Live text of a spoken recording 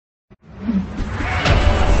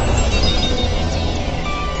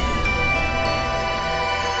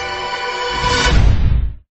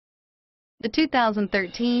The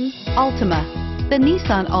 2013 Altima. The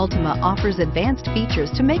Nissan Altima offers advanced features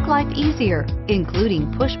to make life easier,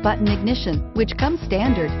 including push-button ignition, which comes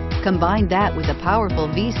standard. Combine that with a powerful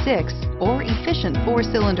V6 or efficient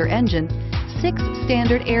 4-cylinder engine, 6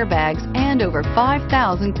 standard airbags, and over 5,000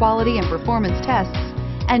 quality and performance tests,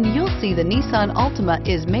 and you'll see the Nissan Altima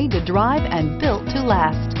is made to drive and built to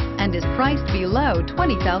last, and is priced below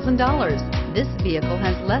 $20,000. This vehicle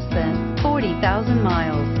has less than 40,000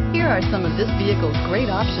 miles. Here are some of this vehicle's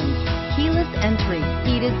great options: keyless entry,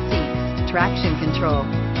 heated seats, traction control,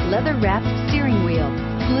 leather-wrapped steering wheel,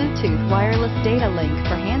 Bluetooth wireless data link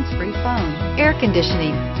for hands-free phone, air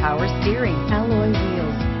conditioning, power steering, alloy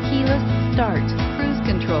wheels, keyless start, cruise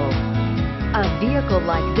control. A vehicle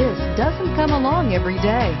like this doesn't come along every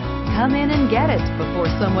day. Come in and get it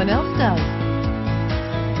before someone else does.